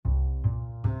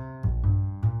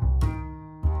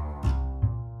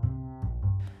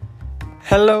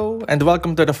Hello, and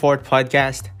welcome to the fourth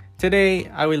podcast. Today,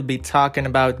 I will be talking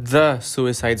about The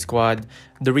Suicide Squad,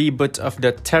 the reboot of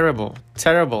the terrible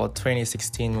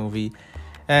 2016 movie.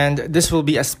 And this will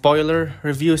be a spoiler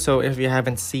review, so if you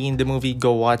haven't seen the movie,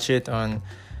 go watch it on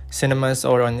cinemas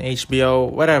or on HBO,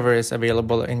 whatever is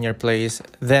available in your place.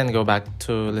 Then go back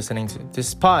to listening to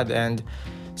this pod. And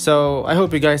so I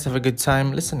hope you guys have a good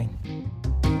time listening.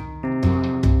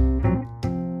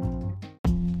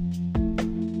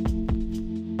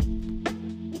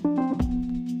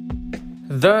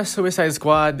 The Suicide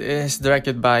Squad is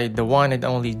directed by the one and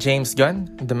only James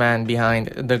Gunn, the man behind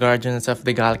the Guardians of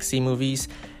the Galaxy movies,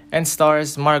 and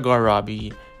stars Margot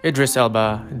Robbie, Idris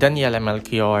Elba, Daniela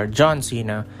Melchior, John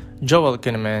Cena, Joel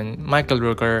Kinnaman, Michael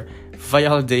Rooker,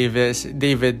 Viola Davis,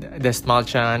 David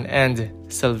Dastmalchian, and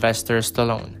Sylvester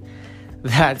Stallone.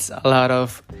 That's a lot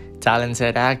of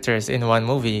talented actors in one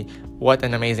movie. What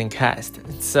an amazing cast.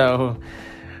 So,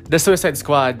 The Suicide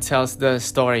Squad tells the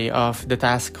story of the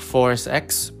Task Force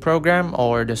X program,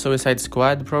 or the Suicide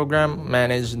Squad program,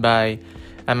 managed by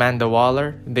Amanda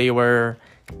Waller. They were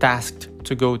tasked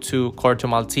to go to Corto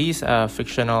Maltese, a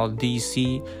fictional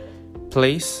DC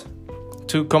place,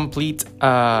 to complete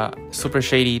a super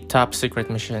shady top secret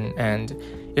mission. And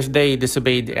if they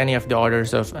disobeyed any of the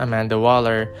orders of Amanda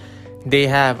Waller, they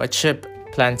have a chip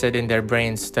planted in their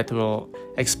brains that will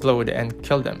explode and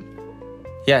kill them.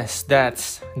 Yes,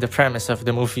 that's the premise of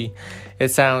the movie. It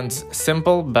sounds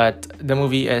simple, but the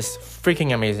movie is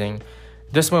freaking amazing.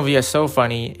 This movie is so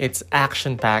funny, it's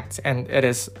action-packed, and it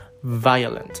is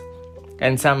violent.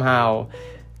 And somehow,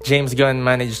 James Gunn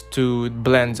managed to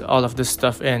blend all of this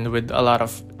stuff in with a lot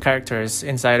of characters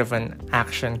inside of an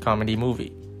action comedy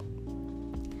movie.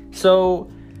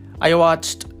 So, I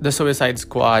watched The Suicide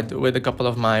Squad with a couple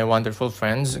of my wonderful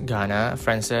friends, Ghana,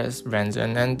 Frances,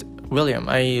 Brendan, and William.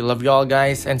 I love y'all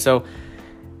guys, and so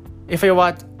I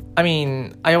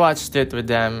watched it with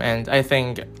them, and I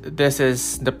think this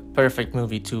is the perfect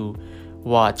movie to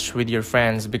watch with your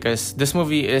friends because this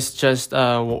movie is just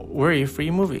a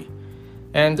worry-free movie.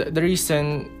 And the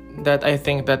reason that I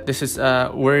think that this is a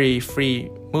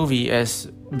worry-free movie is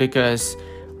because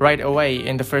right away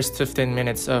in the first 15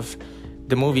 minutes of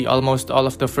the movie, almost all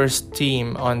of the first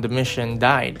team on the mission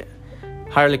died.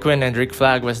 Harley Quinn and Rick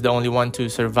Flag was the only one to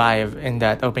survive in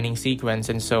that opening sequence,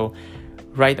 and so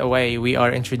right away we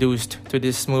are introduced to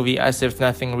this movie as if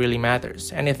nothing really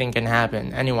matters. Anything can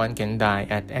happen, anyone can die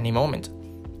at any moment.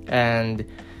 And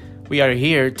we are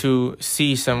here to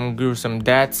see some gruesome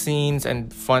death scenes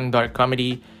and fun dark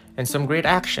comedy and some great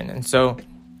action. And so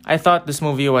I thought this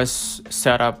movie was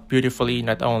set up beautifully,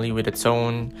 not only with its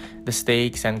own, the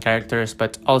stakes and characters,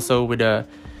 but also with the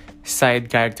side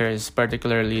characters,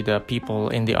 particularly the people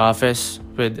in the office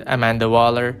with Amanda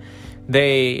Waller.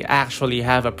 They actually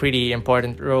have a pretty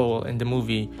important role in the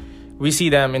movie. We see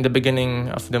them in the beginning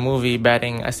of the movie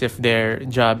betting as if their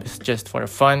job is just for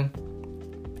fun.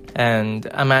 And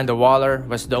Amanda Waller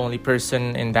was the only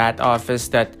person in that office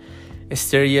that is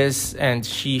serious, and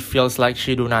she feels like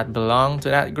she do not belong to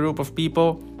that group of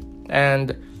people.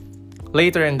 And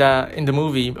later in the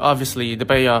movie, obviously the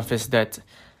payoff is that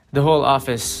the whole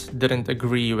office didn't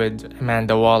agree with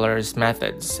Amanda Waller's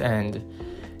methods, and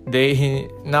they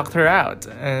knocked her out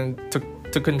and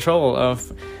took control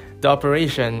of the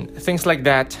operation. Things like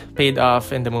that paid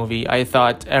off in the movie. I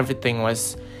thought everything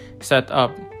was set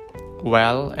up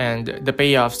well, and the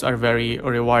payoffs are very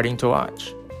rewarding to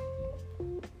watch.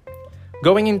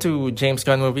 Going into James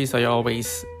Gunn movies, I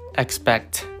always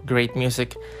expect great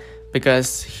music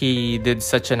because he did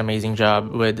such an amazing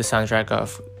job with the soundtrack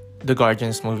of the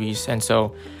Guardians movies. And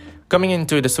so coming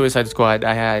into The Suicide Squad,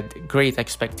 I had great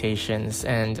expectations,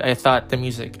 and I thought the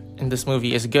music in this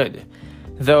movie is good.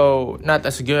 Though not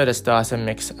as good as the Awesome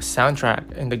Mix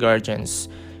soundtrack in the Guardians,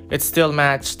 it still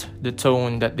matched the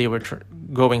tone that they were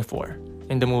going for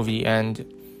in the movie. And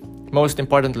most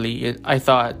importantly, I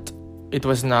thought it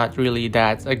was not really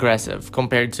that aggressive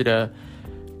compared to the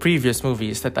previous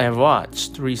movies that I have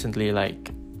watched recently,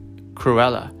 like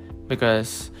Cruella,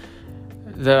 because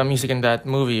the music in that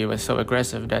movie was so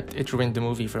aggressive that it ruined the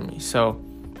movie for me. So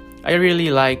I really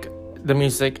like the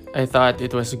music. I thought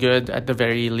it was good at the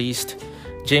very least.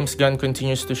 James Gunn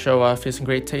continues to show off his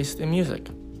great taste in music.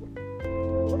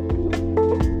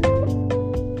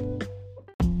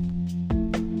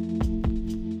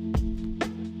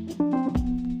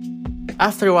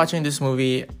 After watching this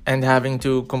movie and having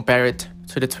to compare it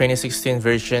to the 2016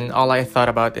 version, all I thought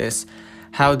about is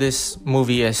how this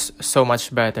movie is so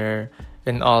much better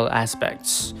in all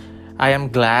aspects. I am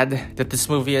glad that this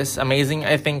movie is amazing.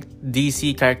 I think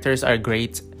DC characters are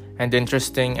great and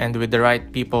interesting, and with the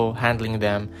right people handling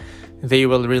them, they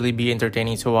will really be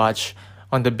entertaining to watch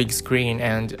on the big screen,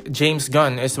 and James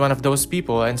Gunn is one of those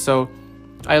people. And so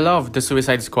I love the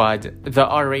Suicide Squad. The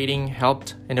R rating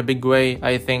helped in a big way.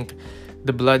 I think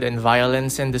the blood and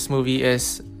violence in this movie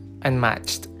is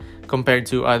unmatched compared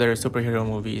to other superhero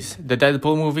movies. The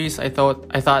Deadpool movies, I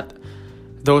thought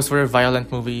those were violent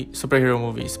superhero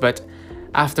movies, but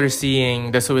after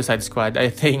seeing the Suicide Squad, I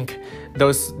think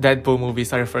those Deadpool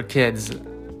movies are for kids.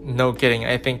 No kidding.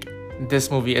 I think this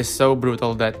movie is so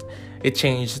brutal that it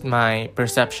changed my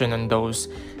perception on those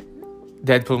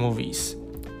Deadpool movies.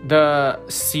 The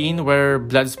scene where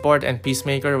Bloodsport and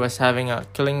Peacemaker was having a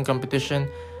killing competition,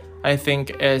 I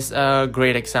think, is a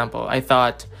great example. I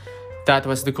thought that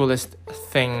was the coolest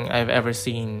thing I've ever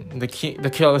seen. The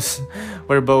kills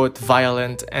were both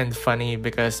violent and funny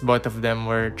because both of them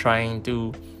were trying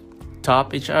to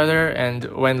top each other, and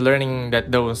when learning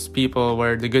that those people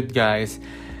were the good guys,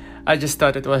 I just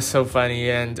thought it was so funny,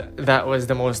 and that was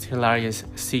the most hilarious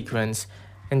sequence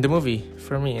in the movie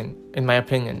for me, in my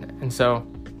opinion. And so,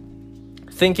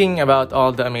 thinking about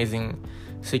all the amazing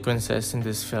sequences in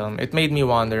this film, it made me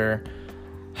wonder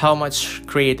how much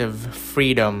creative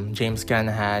freedom James Gunn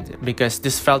had, because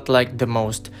this felt like the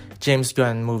most James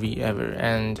Gunn movie ever.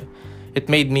 And it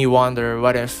made me wonder,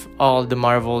 what if all the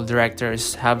Marvel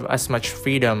directors have as much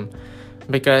freedom?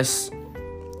 Because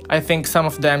I think some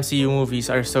of the MCU movies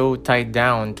are so tied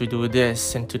down to do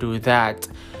this and to do that,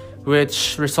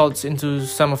 which results into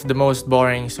some of the most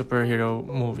boring superhero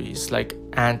movies like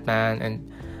Ant-Man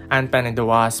and the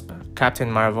Wasp,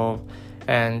 Captain Marvel,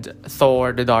 and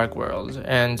Thor: The Dark World.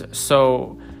 And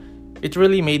so it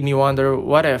really made me wonder,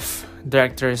 what if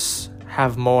directors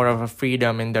have more of a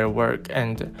freedom in their work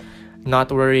and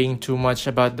not worrying too much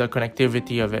about the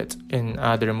connectivity of it in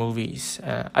other movies.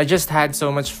 I just had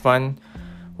so much fun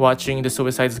watching the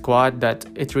Suicide Squad that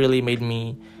it really made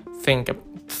me think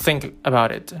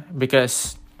about it,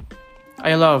 because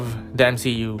I love the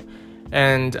MCU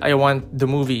and I want the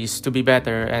movies to be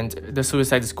better, and the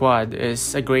Suicide Squad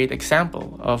is a great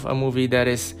example of a movie that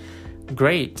is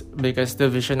great because the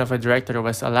vision of a director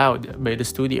was allowed by the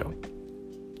studio.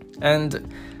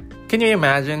 And can you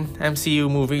imagine MCU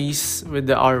movies with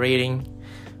the R rating?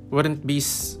 Wouldn't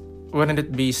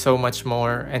it be so much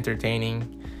more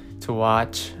entertaining to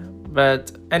watch?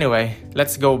 But anyway,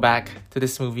 let's go back to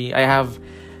this movie. I have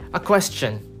a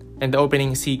question in the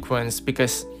opening sequence,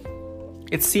 because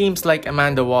it seems like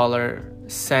Amanda Waller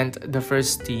sent the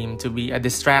first team to be a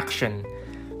distraction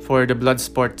for the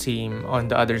Bloodsport team on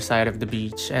the other side of the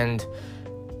beach. And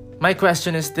my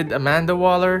question is, did Amanda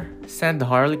Waller send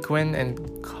Harley Quinn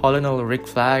and Colonel Rick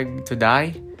Flag to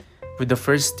die with the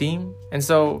first team? And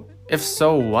so, if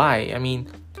so, why? I mean,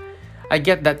 I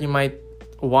get that you might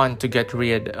want to get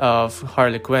rid of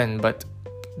Harley Quinn, but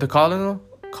the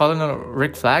Colonel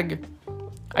Rick Flag?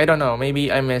 I don't know,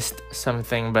 maybe I missed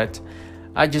something, but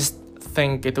I just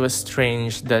think it was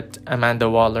strange that Amanda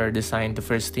Waller designed the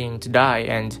first team to die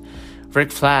and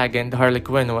Rick Flag and Harley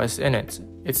Quinn was in it.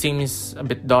 It seems a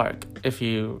bit dark if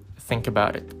you think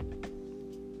about it.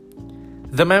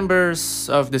 The members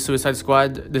of the Suicide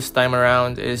Squad this time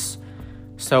around is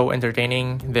so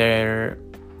entertaining. Their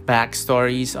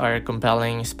backstories are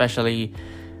compelling, especially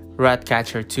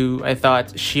Ratcatcher 2. I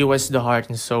thought she was the heart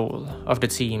and soul of the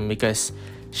team, because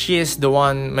she is the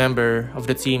one member of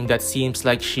the team that seems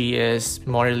like she is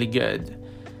morally good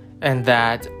and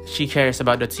that she cares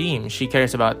about the team. She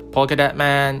cares about Polka Dot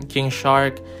Man, King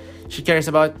Shark. She cares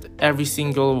about every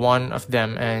single one of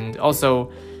them, and also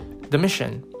the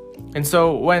mission. And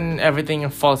so when everything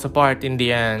falls apart in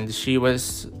the end, she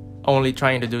was only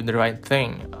trying to do the right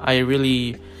thing. I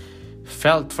really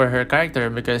felt for her character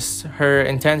because her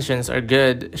intentions are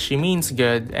good, she means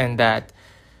good, and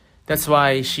that's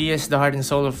why she is the heart and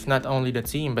soul of not only the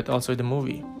team but also the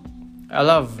movie. I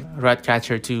love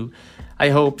Ratcatcher 2. I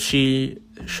hope she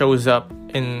shows up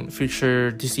in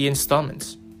future DC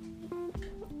installments.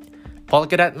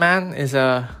 Polka Dot Man is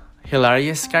a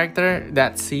hilarious character.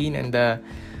 That scene in the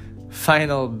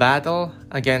final battle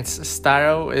against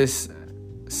Starro is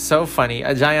so funny.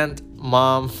 A giant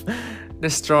mom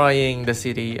destroying the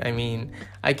city. I mean,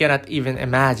 I cannot even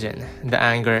imagine the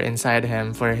anger inside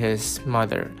him for his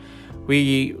mother.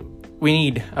 We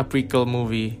need a prequel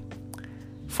movie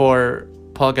for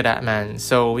Polka Dot Man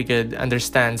so we could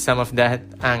understand some of that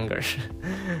anger.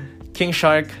 King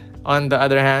Shark, on the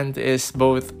other hand, is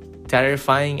both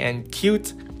terrifying and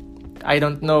cute. I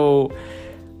don't know.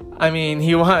 I mean,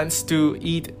 he wants to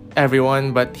eat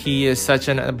everyone, but he is such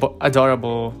an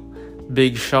adorable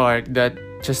big shark that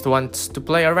just wants to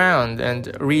play around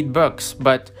and read books,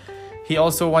 but he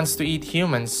also wants to eat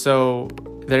humans, so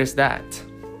there's that.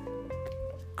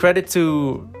 credit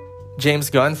to James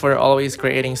Gunn for always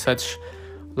creating such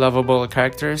lovable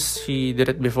characters. He did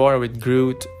it before with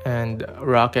Groot and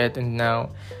Rocket, and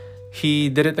now he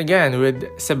did it again with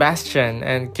Sebastian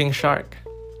and King Shark.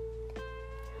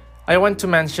 I want to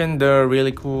mention the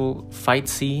really cool fight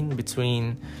scene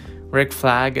between Rick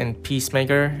Flag and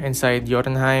Peacemaker inside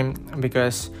Jotunheim,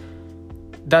 because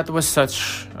that was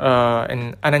such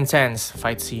an intense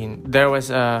fight scene. There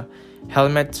was a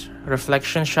helmet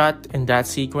reflection shot in that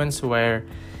sequence where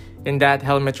in that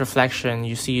helmet reflection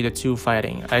you see the two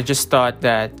fighting. I just thought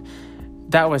that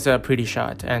was a pretty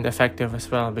shot and effective as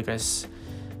well, because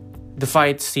the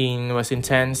fight scene was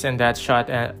intense and that shot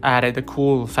added a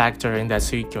cool factor in that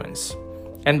sequence.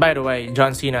 And by the way,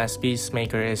 John Cena as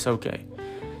Peacemaker is okay.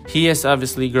 He is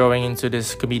obviously growing into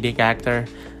this comedic actor,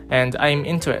 and I'm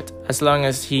into it. As long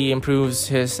as he improves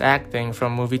his acting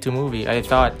from movie to movie. I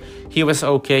thought he was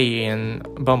okay in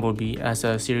Bumblebee as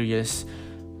a serious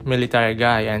military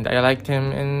guy, and I liked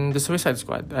him in The Suicide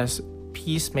Squad as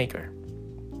Peacemaker.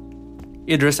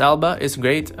 Idris Elba is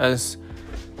great as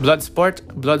Bloodsport.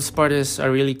 Bloodsport is a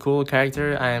really cool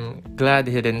character. I'm glad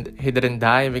he didn't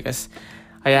die, because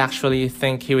I actually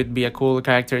think he would be a cool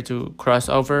character to cross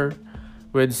over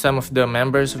with some of the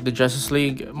members of the Justice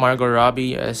League. Margot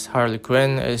Robbie as Harley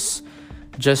Quinn is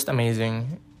just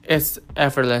amazing. It's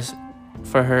effortless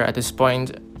for her at this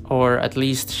point, or at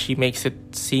least she makes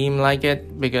it seem like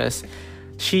it, because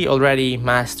she already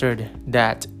mastered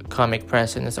that comic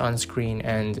presence on screen,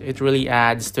 and it really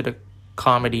adds to the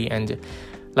comedy and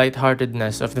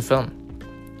lightheartedness of the film.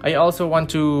 I also want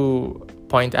to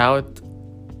point out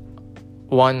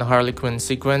one Harley Quinn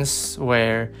sequence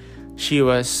where she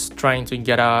was trying to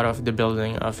get out of the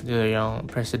building of the young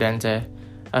Presidente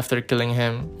after killing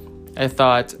him. I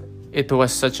thought it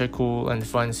was such a cool and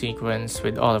fun sequence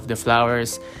with all of the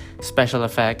flowers, special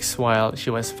effects while she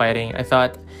was fighting. I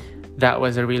thought that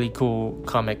was a really cool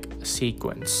comic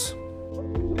sequence.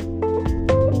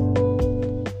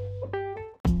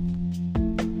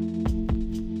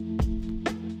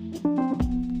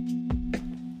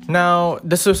 Now,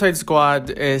 The Suicide Squad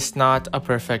is not a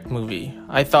perfect movie.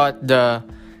 I thought the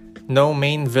no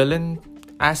main villain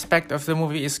aspect of the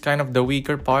movie is kind of the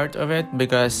weaker part of it,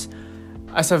 because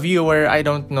as a viewer, I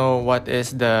don't know what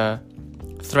is the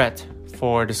threat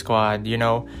for the squad,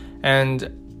 And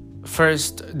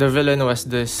first, the villain was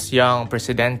this young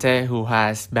Presidente who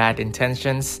has bad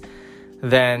intentions.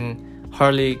 Then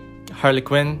Harley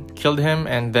Quinn killed him,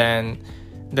 and then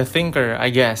the Thinker, I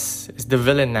guess, is the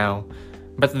villain now.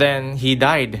 But then he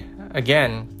died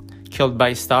again, killed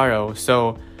by Starro.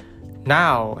 So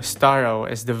now Starro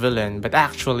is the villain, but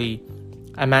actually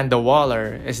Amanda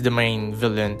Waller is the main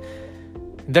villain.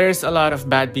 There's a lot of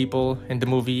bad people in the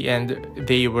movie, and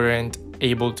they weren't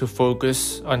able to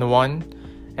focus on one.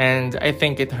 And I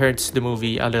think it hurts the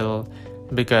movie a little,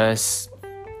 because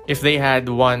if they had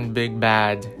one big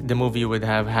bad, the movie would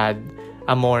have had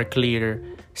a more clear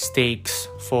stakes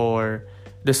for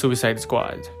the Suicide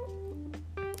Squad.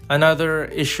 Another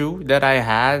issue that I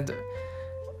had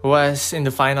was in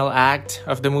the final act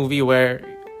of the movie, where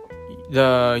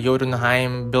the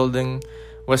Jotunheim building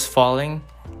was falling,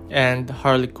 and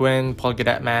Harley Quinn, Polka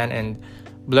Dot Man, and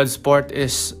Bloodsport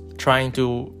is trying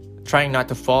not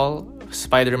to fall,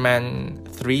 Spider-Man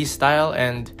 3 style.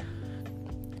 And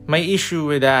my issue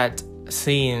with that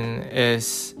scene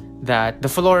is that the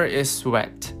floor is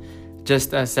wet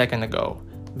just a second ago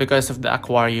because of the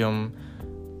aquarium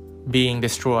being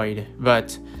destroyed,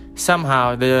 but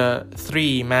somehow the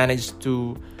three managed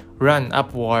to run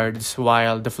upwards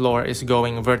while the floor is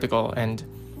going vertical and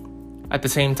at the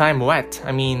same time wet.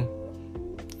 I mean,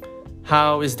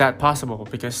 how is that possible?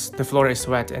 Because the floor is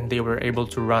wet and they were able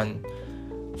to run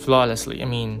flawlessly. I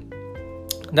mean,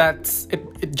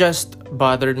 it just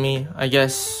bothered me. I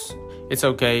guess it's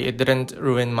okay, it didn't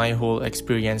ruin my whole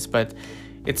experience, but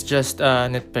it's just a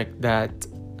nitpick that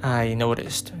I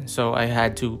noticed, so I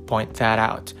had to point that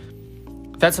out.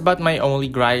 That's about my only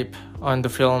gripe on the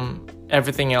film.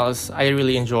 Everything else I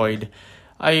really enjoyed.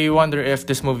 I wonder if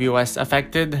this movie was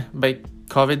affected by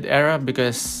COVID era,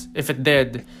 because if it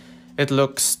did, it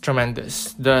looks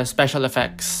tremendous. The special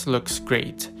effects looks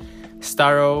great.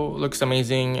 Starro looks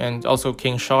amazing, and also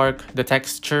King Shark. The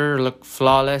texture looked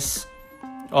flawless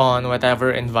on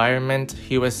whatever environment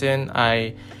he was in.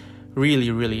 I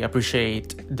really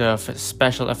appreciate the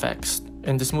special effects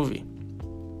in this movie.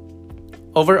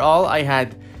 Overall, I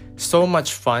had so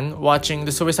much fun watching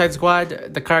The Suicide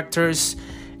Squad. The characters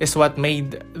is what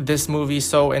made this movie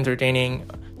so entertaining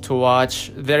to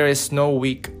watch. There is no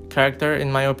weak character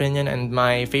in my opinion, and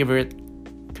my favorite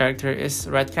character is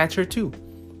Ratcatcher 2.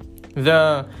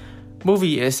 The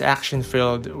movie is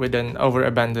action-filled with an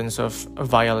overabundance of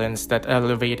violence that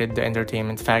elevated the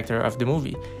entertainment factor of the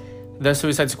movie. The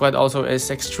Suicide Squad also is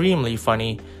extremely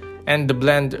funny, and the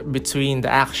blend between the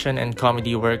action and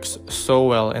comedy works so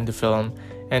well in the film,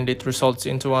 and it results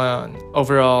into an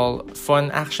overall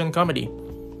fun action comedy.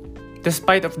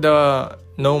 Despite of the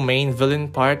no main villain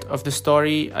part of the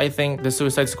story, I think The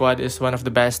Suicide Squad is one of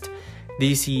the best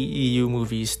DCEU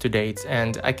movies to date,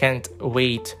 and I can't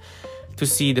wait to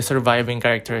see the surviving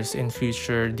characters in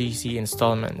future DC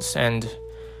installments. And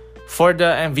for the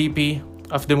MVP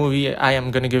of the movie, I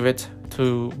am gonna give it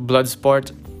to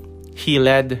Bloodsport. He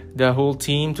led the whole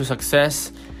team to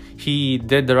success. He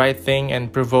did the right thing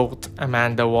and provoked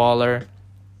Amanda Waller.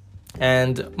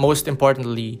 And most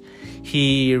importantly,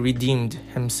 he redeemed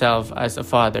himself as a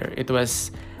father. It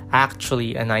was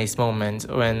actually a nice moment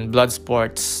when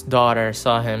Bloodsport's daughter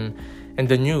saw him in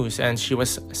the news and she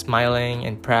was smiling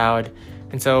and proud.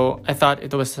 And so I thought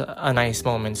it was a nice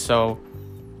moment. So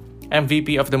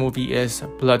MVP of the movie is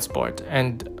Bloodsport.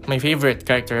 And my favorite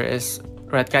character is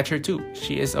Ratcatcher 2.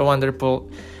 She is a wonderful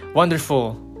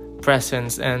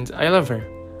presence and I love her.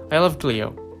 I love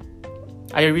Cleo.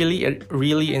 I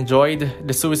really enjoyed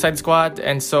The Suicide Squad,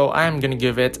 and so I'm gonna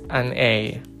give it an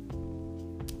A.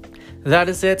 That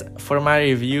is it for my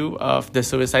review of The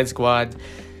Suicide Squad.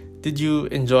 Did you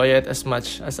enjoy it as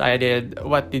much as I did?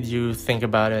 What did you think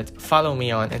about it? Follow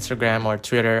me on Instagram or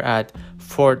Twitter at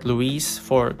Fort Luis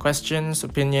for questions,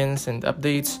 opinions, and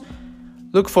updates.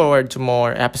 Look forward to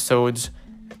more episodes.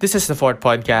 This is the Fort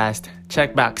Podcast.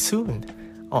 Check back soon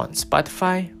on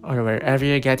Spotify or wherever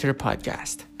you get your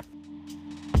podcast.